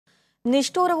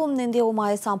നിഷ്ഠൂരവും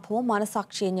നിന്ദ്യവുമായ സംഭവം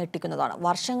മനസാക്ഷിയെ ഞെട്ടിക്കുന്നതാണ്.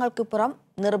 വർഷങ്ങൾക്കിപ്പുറം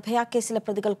നിർഭയ കേസിലെ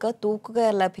പ്രതികൾക്ക്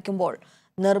തൂക്കുകയർ ലഭിക്കുമ്പോൾ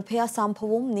നിർഭയ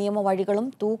സംഭവവും നിയമവഴികളും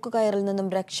തൂക്കുകയറിൽ നിന്നും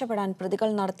രക്ഷപ്പെടാൻ പ്രതികൾ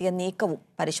നടത്തിയ നീക്കവും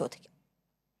പരിശോധിക്കും.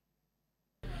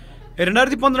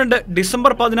 2012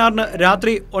 ഡിസംബർ 16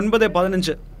 രാത്രി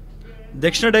 9:15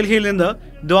 ദക്ഷിണ ഡൽഹിയിൽ നിന്ന്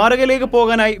ദ്വാരകയിലേക്ക്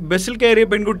പോകാനായി ബസ്സിൽ കയറിയ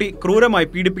പെൺകുട്ടി ക്രൂരമായി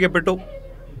പീഡിപ്പിക്കപ്പെട്ടു.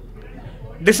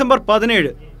 ഡിസംബർ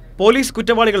 17 പോലീസ്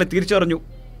കുറ്റവാളികളെ തിരിച്ചറിഞ്ഞു.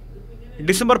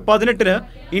 ഡിസംബർ 18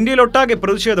 ഇന്ത്യയിലൊട്ടാകെ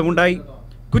പ്രതിഷേധമുണ്ടായി.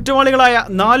 കുറ്റവാളികളായ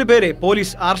 4 പേരെ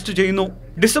പോലീസ് അറസ്റ്റ് ചെയ്യുന്നു.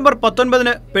 ഡിസംബർ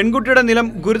 19 പെൺകുട്ടിയുടെ നിലം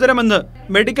ഗുരുതരമെന്ന്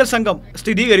മെഡിക്കൽ സംഘം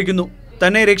സ്ഥിരീകരിക്കുന്നു.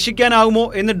 തന്നെ രക്ഷിക്കാനാകുമോ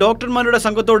എന്ന് ഡോക്ടർമാരുടെ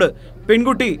സംഘത്തോട്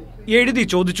പെൺകുട്ടി എഴുതി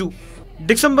ചോദിച്ചു.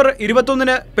 ഡിസംബർ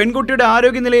 21 പെൺകുട്ടിയുടെ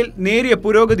ആരോഗ്യനിലയിൽ നേരിയ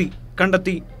പുരോഗതി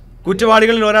കണ്ടെത്തി.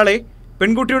 കുറ്റവാളികളിൽ ഒരാളെ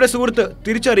പെൺകുട്ടിയുടെ സുഹൃത്ത്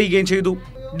തിരിച്ചറിയുകയും ചെയ്തു.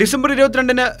 ഡിസംബർ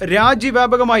 22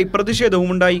 രാജ്യവ്യാപകമായി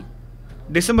പ്രതിഷേധവുമുണ്ടായി.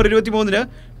 ഡിസംബർ 23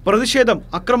 പ്രതിഷേധം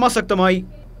അക്രമാസക്തമായി.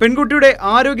 പെൺകുട്ടിയുടെ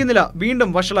ആരോഗ്യനില വീണ്ടും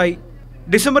വഷളായി.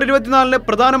 ഡിസംബർ 24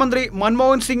 പ്രധാനമന്ത്രി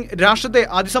മൻമോഹൻ സിംഗ് രാഷ്ട്രത്തെ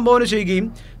അഭിസംബോധന ചെയ്യുകയും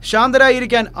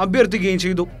ശാന്തരായിരിക്കാൻ അഭ്യർത്ഥിക്കുകയും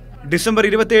ചെയ്തു. ഡിസംബർ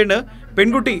 27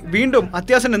 പെൺകുട്ടി വീണ്ടും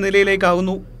അത്യാസന്ന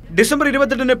നിലയിലേക്കാകുന്നു. ഡിസംബർ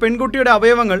 28 പെൺകുട്ടിയുടെ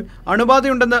അവയവങ്ങൾ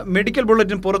അണുബാധയുണ്ടെന്ന് മെഡിക്കൽ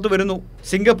ബുള്ളറ്റിൻ പുറത്തുവരുന്നു.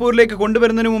 സിംഗപ്പൂരിലേക്ക്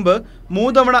കൊണ്ടുവരുന്നതിന് മുമ്പ്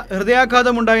 3 തവണ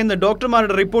ഹൃദയാഘാതമുണ്ടായെന്ന്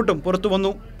ഡോക്ടർമാരുടെ റിപ്പോർട്ടും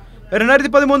പുറത്തുവന്നു.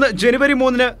 2013 ജനുവരി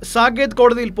 3 സാകേത്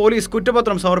കോടതിയിൽ പോലീസ്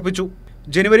കുറ്റപത്രം സമർപ്പിച്ചു.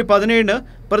 ജനുവരി 17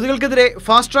 പ്രതികൾക്കെതിരെ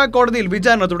ഫാസ്റ്റ് ട്രാക്ക് കോടതിയിൽ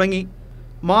വിചാരണ തുടങ്ങി.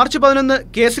 മാർച്ച് 11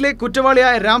 കേസിലെ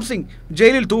കുറ്റവാളിയായ രാം സിംഗ്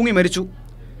ജയിലിൽ തൂങ്ങി മരിച്ചു.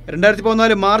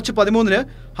 2014 മാർച്ച് 13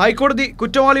 ഹൈക്കോടതി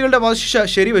കുറ്റവാളികളുടെ വധശിക്ഷ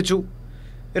ശരിവെച്ചു.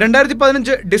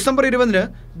 2015 ഡിസംബർ 20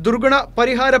 ദുർഗുണ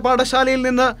പരിഹാര പാഠശാലയിൽ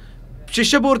നിന്ന്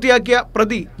ശിക്ഷ പൂർത്തിയാക്കിയ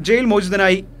പ്രതി ജയിൽ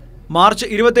മോചിതനായി. മാർച്ച്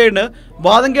 27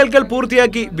 വാദം കേൾക്കൽ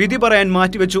പൂർത്തിയാക്കി വിധി പറയാൻ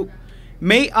മാറ്റിവെച്ചു.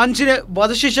 മെയ് 5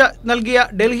 വധശിക്ഷ നൽകിയ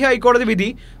ഡൽഹി ഹൈക്കോടതി വിധി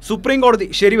സുപ്രീം കോടതി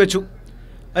ശരിവെച്ചു.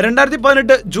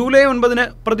 2018 ജൂലൈ 9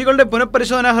 പ്രതികളുടെ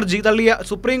പുനഃപരിശോധനാ ഹർജി തള്ളിയ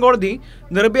സുപ്രീം കോടതി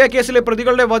നിർഭയ കേസിലെ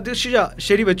പ്രതികളുടെ വധശിക്ഷ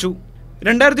ശരിവെച്ചു.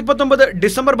 2019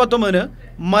 ഡിസംബർ 19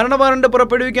 മരണ വാറണ്ട്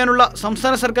പുറപ്പെടുവിക്കാനുള്ള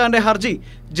സംസ്ഥാന സർക്കാരിന്റെ ഹർജി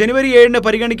ജനുവരി 7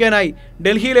 പരിഗണിക്കാനായി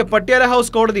ഡൽഹിയിലെ പട്യാല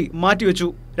ഹൗസ് കോടതി മാറ്റിവെച്ചു.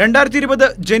 2020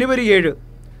 ജനുവരി 7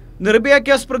 നിർഭയ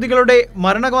കേസ് പ്രതികളുടെ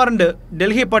മരണ വാറണ്ട്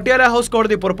ഡൽഹി പട്യാല ഹൗസ്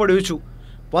കോടതി പുറപ്പെടുവിച്ചു.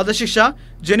 വധശിക്ഷ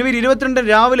ജനുവരി 22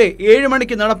 രാവിലെ 7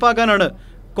 മണിക്ക് നടപ്പാക്കാനാണ്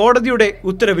കോടതിയുടെ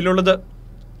ഉത്തരവിലുള്ളത്.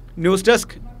 News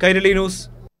desk Kairali news.